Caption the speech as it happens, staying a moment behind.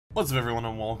What's up everyone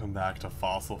and welcome back to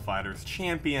Fossil Fighters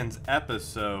Champions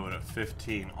episode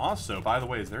 15. Also, by the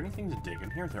way, is there anything to dig in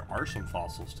here? There are some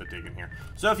fossils to dig in here.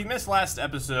 So if you missed last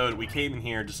episode, we came in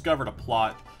here, discovered a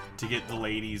plot to get the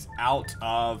ladies out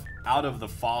of the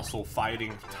fossil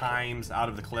fighting times, out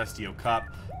of the Celestio Cup.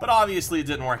 But obviously it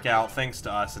didn't work out thanks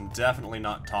to us and definitely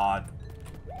not Todd.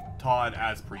 Todd,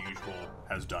 as per usual,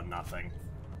 has done nothing.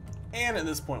 And at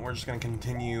this point, we're just going to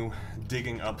continue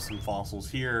digging up some fossils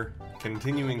here,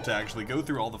 continuing to actually go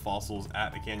through all the fossils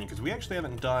at the canyon, because we actually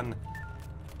haven't done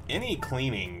any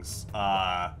cleanings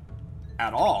at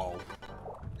all.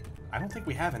 I don't think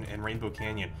we have in Rainbow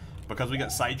Canyon, because we got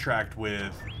sidetracked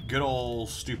with good old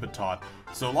stupid Todd.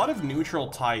 So a lot of neutral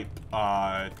type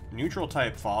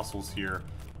fossils here.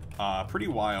 Pretty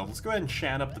wild. Let's go ahead and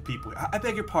chat up the people. I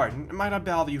beg your pardon, might I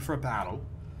bother you for a battle?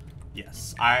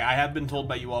 Yes, I have been told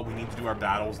by you all we need to do our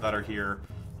battles that are here.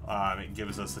 It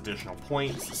gives us additional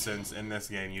points, since in this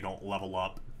game you don't level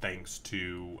up thanks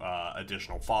to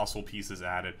additional fossil pieces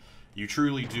added. You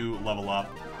truly do level up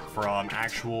from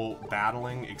actual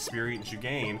battling experience you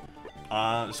gain.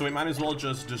 So we might as well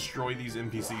just destroy these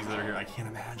NPCs that are here. I can't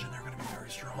imagine they're going to be very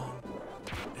strong.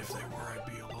 If they were, I'd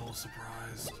be a little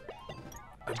surprised.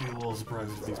 I'd be a little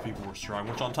surprised if these people were strong.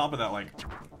 Which on top of that, like,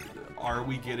 are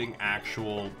we getting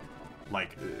actual,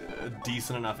 like,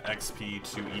 decent enough XP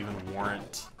to even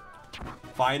warrant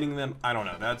fighting them? I don't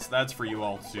know. That's for you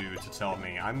all to tell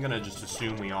me. I'm gonna just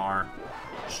assume we are.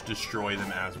 Just destroy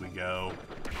them as we go.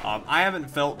 I haven't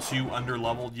felt too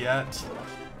underleveled yet.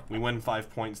 We win 5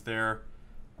 points there.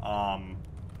 I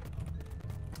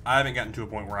haven't gotten to a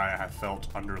point where I have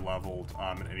felt underleveled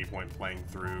at any point playing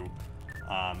through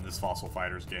this Fossil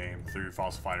Fighters game, through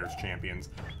Fossil Fighters Champions.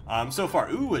 So far,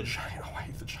 ooh, a giant, oh, I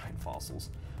hate the giant fossils.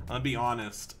 I'm gonna be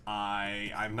honest,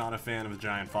 I'm not a fan of the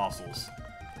giant fossils.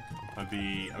 I'm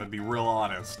gonna be real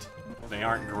honest. They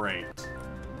aren't great.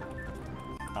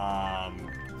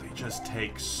 They just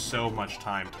take so much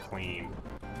time to clean.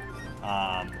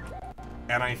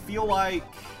 And I feel like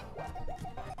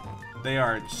they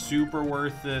aren't super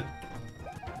worth it.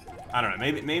 I don't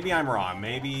know, maybe I'm wrong.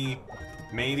 Maybe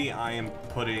I am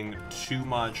putting too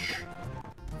much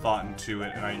thought into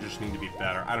it and I just need to be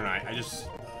better. I don't know,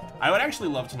 I would actually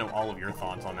love to know all of your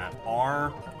thoughts on that.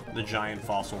 Are the giant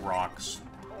fossil rocks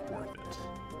worth it?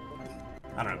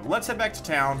 I don't know. Let's head back to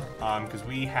town, because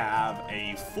we have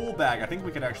a full bag. I think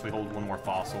we could actually hold one more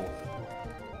fossil,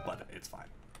 but it's fine.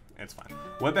 It's fine.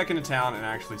 We'll head back into town and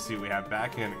actually see what we have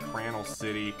back in Crannel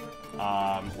City.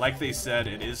 Like they said,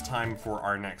 it is time for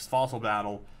our next fossil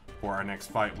battle, for our next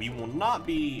fight. We will not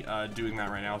be doing that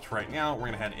right now. So right now, we're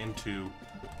going to head into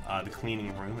the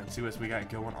cleaning room and see what we got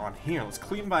going on here. Let's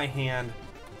clean by hand,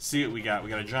 see what we got. We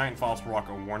got a giant fossil rock,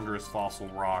 a wondrous fossil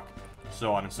rock,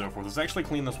 so on and so forth. Let's actually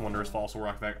clean this wondrous fossil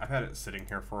rock back. I've had it sitting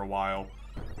here for a while.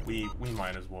 We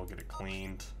might as well get it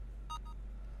cleaned.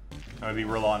 I'm gonna be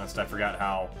real honest, I forgot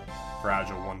how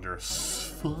fragile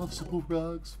wondrous fossil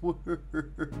rocks were.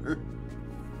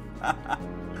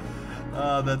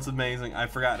 That's amazing. I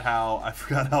forgot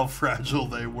how fragile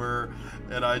they were,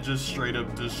 and I just straight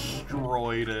up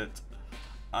destroyed it.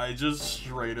 I just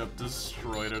straight up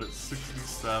destroyed it at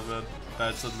 67.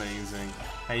 That's amazing.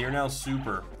 Hey, you're now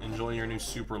super. Enjoy your new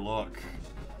super look.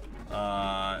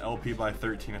 LP by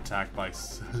 13, attack by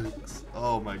 6.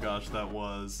 Oh my gosh, that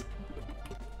was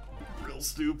real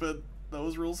stupid. That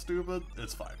was real stupid.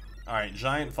 It's fine. Alright,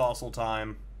 giant fossil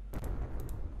time.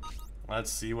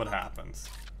 Let's see what happens.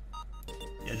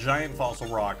 Yeah, giant fossil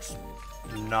rocks,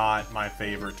 not my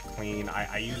favorite to clean.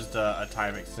 I used a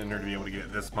time extender to be able to get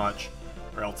it this much,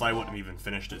 or else I wouldn't have even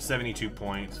finished it. 72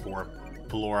 points for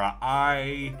Pelora.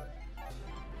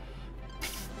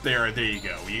 There you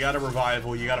go. You got a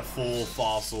revival, you got a full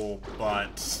fossil,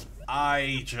 but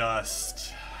I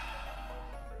don't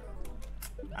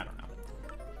know.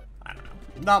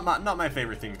 Not my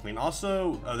favorite thing to clean.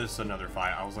 Also, this is another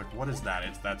fight. I was like, what is that?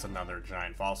 That's another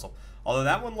giant fossil. Although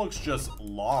that one looks just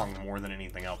long more than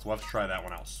anything else. We'll have to try that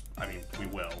one else. I mean, we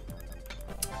will.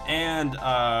 And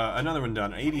another one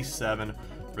done. 87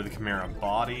 for the Chimera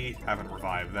body. Haven't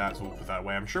revived that, so we'll put that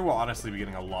away. I'm sure we'll honestly be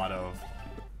getting a lot of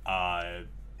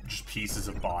just pieces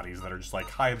of bodies that are just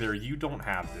like, hi there, you don't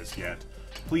have this yet.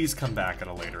 Please come back at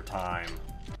a later time.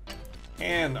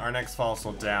 And our next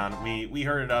fossil down, we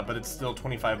heard it up, but it's still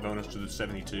 25 bonus to the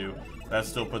 72. That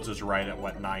still puts us right at,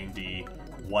 what, 90,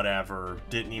 whatever.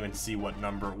 Didn't even see what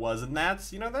number it was, and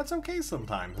that's, you know, that's okay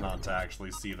sometimes not to actually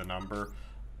see the number.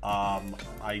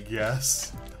 I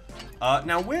guess.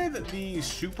 Now with the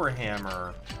Super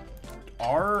Hammer,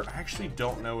 I actually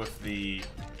don't know if the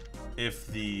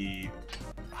I'm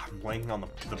blanking on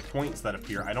the points that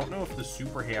appear. I don't know if the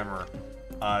Super Hammer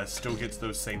still gets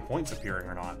those same points appearing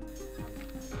or not.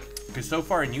 Because so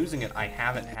far in using it, I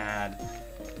haven't had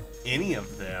any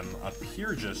of them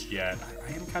appear just yet.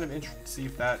 I am kind of interested to see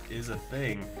if that is a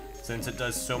thing. Since it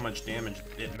does so much damage,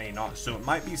 it may not. So it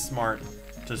might be smart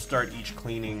to start each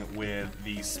cleaning with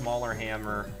the smaller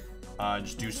hammer.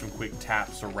 Just do some quick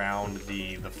taps around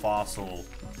the fossil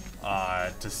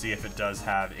to see if it does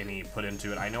have any put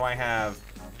into it. I know I have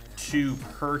 2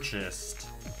 purchased,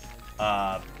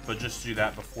 but just do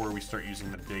that before we start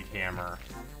using the big hammer.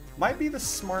 Might be the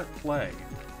smart play.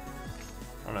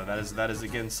 I don't know, that is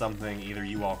again something either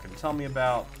you all can tell me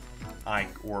about,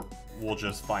 or we'll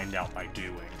just find out by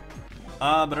doing.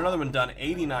 But another one done,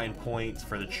 89 points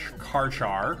for the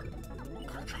Karchar.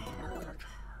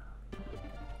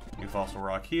 New fossil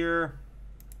rock here.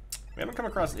 We haven't come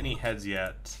across any heads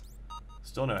yet.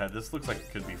 Still no head. This looks like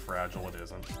it could be fragile. It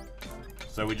isn't.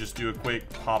 So we just do a quick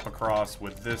pop across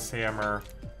with this hammer.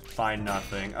 Find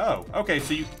nothing. Oh, okay.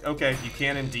 So you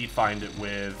can indeed find it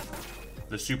with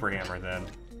the super hammer then.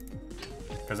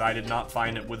 Because I did not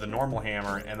find it with the normal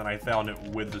hammer, and then I found it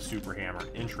with the super hammer.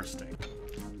 Interesting.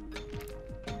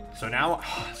 So now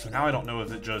I don't know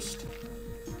if it just...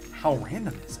 How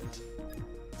random is it?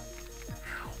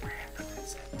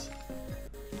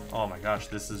 Oh my gosh,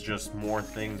 this is just more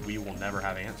things we will never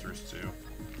have answers to.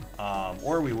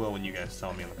 Or we will when you guys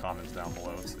tell me in the comments down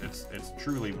below. It's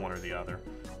truly one or the other.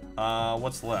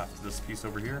 What's left? This piece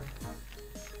over here?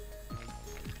 I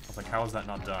was like, how is that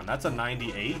not done? That's a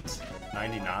 98?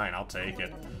 99, I'll take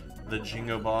it. The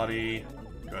Jingo body.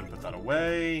 Go ahead and put that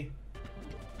away.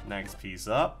 Next piece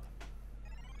up.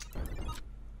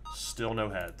 Still no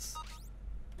heads.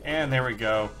 And there we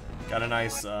go. Got a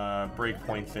nice break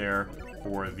point there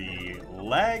for the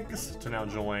legs to now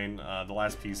join the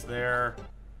last piece there.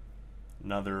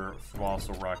 Another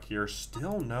fossil rock here.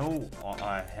 Still no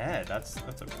head. That's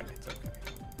okay. It's okay.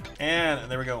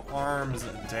 And there we go. Arms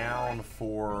down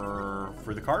for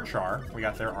the Karchar. We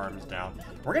got their arms down.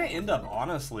 We're gonna end up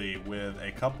honestly with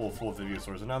a couple full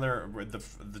Viviosaurs. Another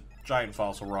the giant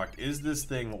fossil rock. Is this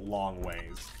thing long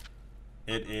ways?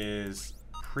 It is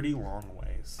pretty long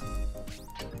ways.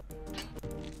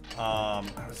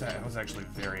 It was actually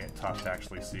very tough to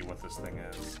actually see what this thing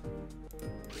is.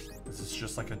 Is this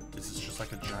just like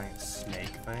a giant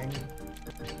snake thing?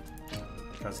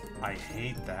 Because I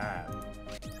hate that.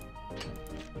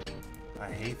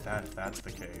 I hate that if that's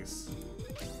the case.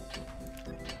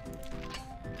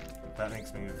 That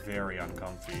makes me very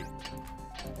uncomfy.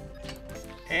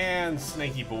 And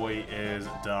Snaky Boy is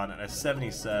done at a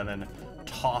 77.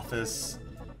 Tophus.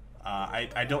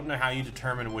 I don't know how you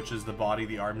determine which is the body,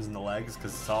 the arms, and the legs,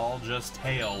 because it's all just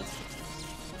tails.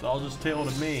 It's all just tail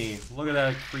to me. Look at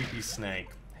that creepy snake.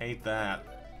 Hate that.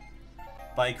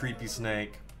 Bye, creepy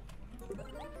snake.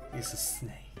 He's a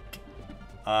snake.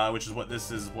 Which is what this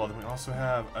is. Well, then we also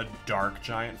have a dark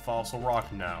giant fossil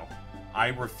rock. No. I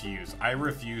refuse. I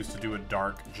refuse to do a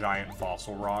dark giant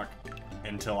fossil rock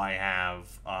until I have,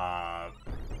 I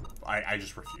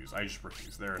just refuse. I just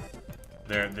refuse.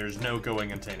 There's no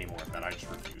going into any more of that. I just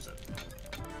refuse it.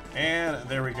 And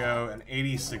there we go, an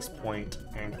 86 point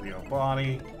Ankylo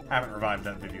body. Haven't revived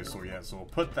that Viviosaur yet, so we'll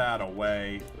put that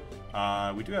away.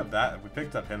 We do have that. We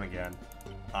picked up him again.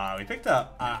 We picked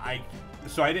up,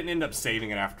 so I didn't end up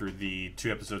saving it after the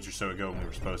 2 episodes or so ago when we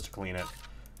were supposed to clean it.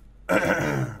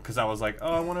 Because I was like,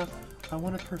 oh, I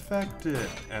wanna perfect it.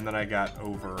 And then I got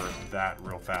over that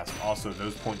real fast. Also,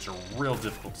 those points are real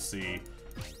difficult to see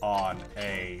on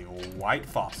a white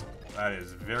fossil. That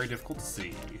is very difficult to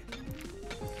see.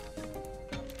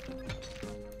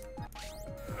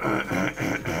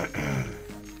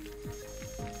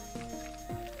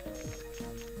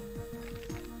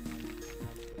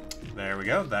 There we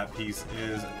go. That piece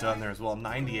is done there as well.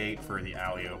 98 for the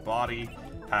Alio body.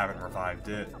 Haven't revived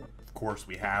it. Of course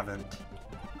we haven't.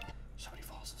 So many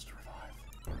fossils to revive.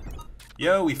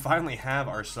 Yo, we finally have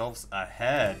ourselves a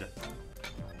head.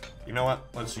 You know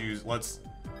what?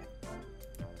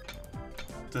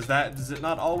 Does it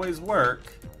not always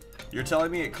work? You're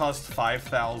telling me it costs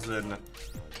 5,000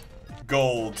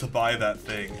 gold to buy that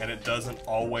thing, and it doesn't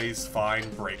always find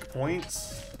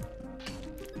breakpoints?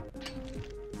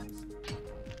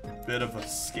 Bit of a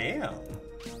scam.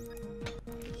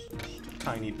 Just a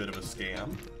tiny bit of a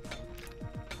scam.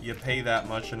 You pay that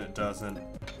much and it doesn't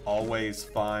always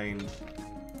find...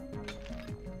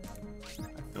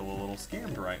 I feel a little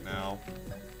scammed right now.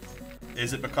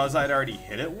 Is it because I'd already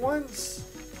hit it once?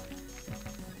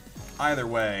 Either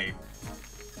way,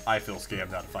 I feel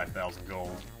scammed out of 5,000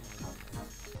 gold.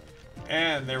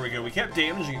 And there we go. We kept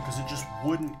damaging it because it just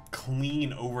wouldn't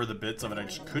clean over the bits of it. I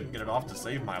just couldn't get it off to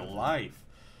save my life.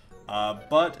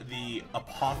 But the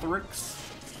Apothrix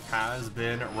has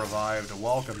been revived.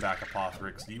 Welcome back,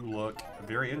 Apothrix. You look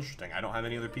very interesting. I don't have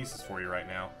any other pieces for you right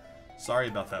now. Sorry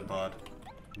about that, bud.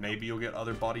 Maybe you'll get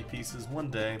other body pieces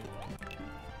one day.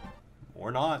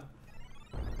 Or not.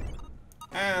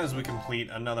 As we complete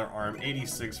another arm,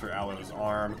 86 for Aloe's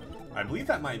arm. I believe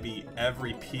that might be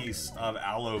every piece of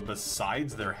Aloe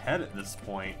besides their head at this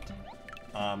point.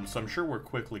 So I'm sure we're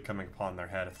quickly coming upon their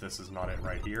head if this is not it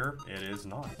right here. It is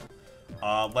not.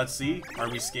 Let's see. Are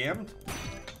we scammed?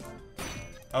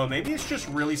 Oh, maybe it's just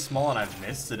really small and I've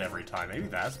missed it every time. Maybe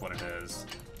that's what it is.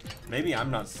 Maybe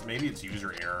I'm not. Maybe it's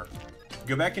user error.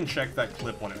 Go back and check that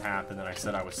clip when it happened and I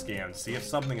said I was scammed. See if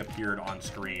something appeared on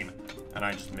screen and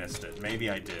I just missed it. Maybe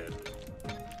I did.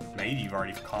 Maybe you've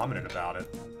already commented about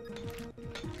it.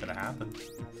 Could have happened.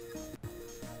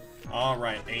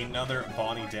 Alright, another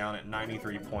body down at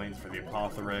 93 points for the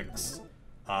Apothrix.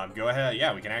 Go ahead.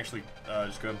 Yeah, we can actually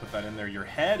just go ahead and put that in there. Your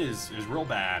head is real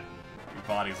bad. Your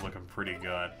body's looking pretty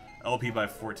good. LP by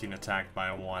 14, attacked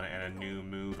by 1, and a new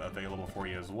move available for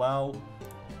you as well.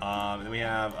 Then we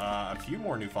have a few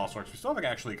more new fossil arcs. We still have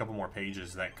actually a couple more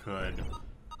pages that could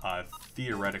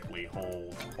theoretically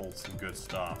hold some good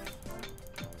stuff.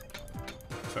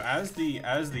 So as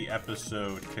the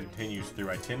episode continues through,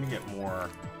 I tend to get more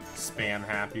spam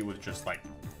happy with just like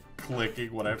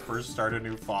clicking when I first start a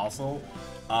new fossil,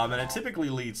 and it typically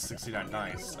leads 69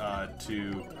 Nice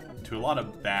to a lot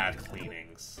of bad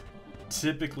cleanings.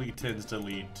 Typically tends to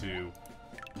lead to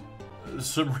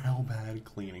some real bad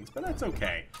cleanings, but that's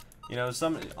okay. You know,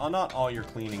 not all your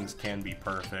cleanings can be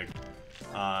perfect.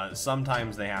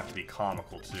 Sometimes they have to be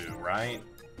comical too, right?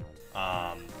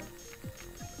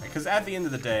 Because at the end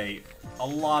of the day, a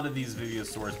lot of these video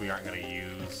sources we aren't going to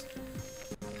use.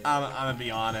 I'm gonna be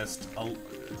honest.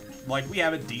 Like, we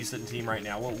have a decent team right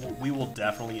now. We will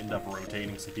definitely end up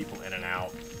rotating some people in and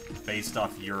out based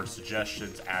off your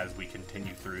suggestions as we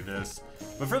continue through this.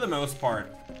 But for the most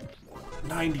part,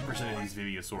 90% of these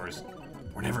video sources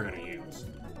we're never going to use.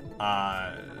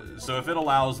 So if it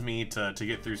allows me to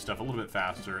get through stuff a little bit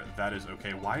faster, that is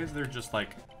okay. Why is there just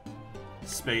like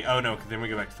space? Oh no, then we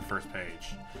go back to the first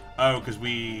page. Oh,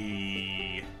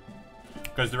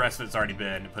 because the rest of it's already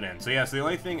been put in. So yeah, so the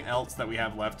only thing else that we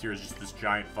have left here is just this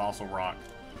giant fossil rock.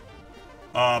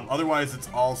 Otherwise, it's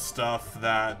all stuff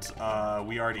that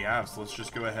we already have. So let's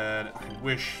just go ahead. I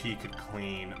wish he could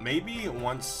clean. Maybe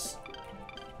once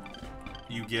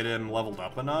you get him leveled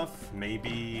up enough,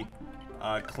 maybe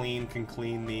Clean can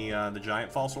clean the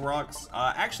giant fossil rocks.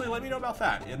 Actually, let me know about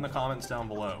that in the comments down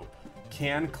below.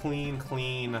 Can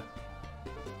Clean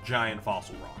giant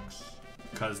fossil rocks?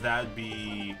 Because that'd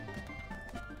be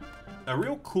a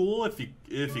real cool if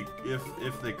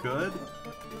they could.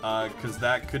 Because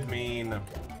that could mean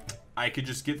I could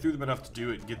just get through them enough to do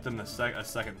it, get them a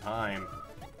second time,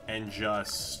 and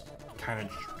just kind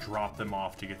of drop them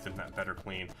off to get them that better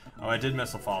clean. Oh, I did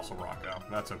miss a fossil rock though.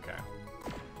 That's okay.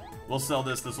 We'll sell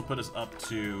this. This will put us up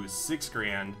to 6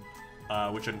 grand,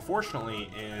 which unfortunately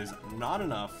is not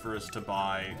enough for us to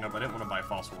buy. No, but I didn't want to buy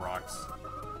fossil rocks.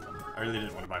 I really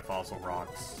didn't want to buy fossil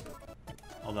rocks.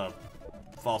 Although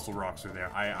fossil rocks are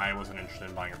there. I wasn't interested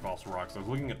in buying your fossil rocks. I was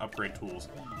looking at upgrade tools.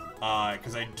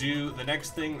 Because the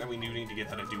next thing that we do need to get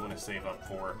that I do want to save up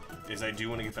for is I do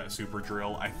want to get that super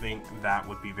drill. I think that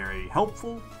would be very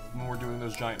helpful when we're doing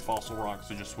those giant fossil rocks,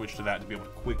 to just switch to that to be able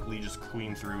to quickly just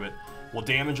clean through it. We'll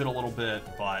damage it a little bit,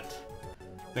 but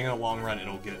I think in the long run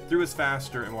it'll get it through us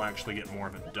faster and we'll actually get more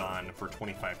of it done for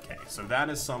 25k. So that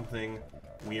is something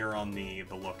we are on the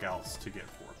lookouts to get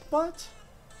for. But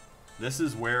this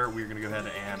is where we're going to go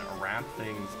ahead and wrap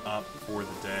things up for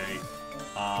the day.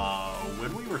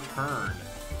 When we return,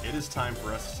 it is time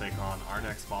for us to take on our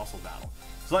next fossil battle.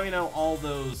 So let me know all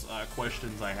those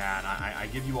questions I had. I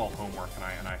give you all homework,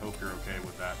 and I hope you're okay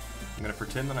with that. I'm going to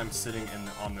pretend that I'm sitting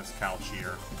on this couch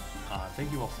here.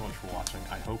 Thank you all so much for watching.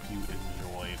 I hope you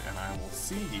enjoyed, and I will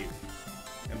see you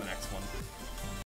in the next one.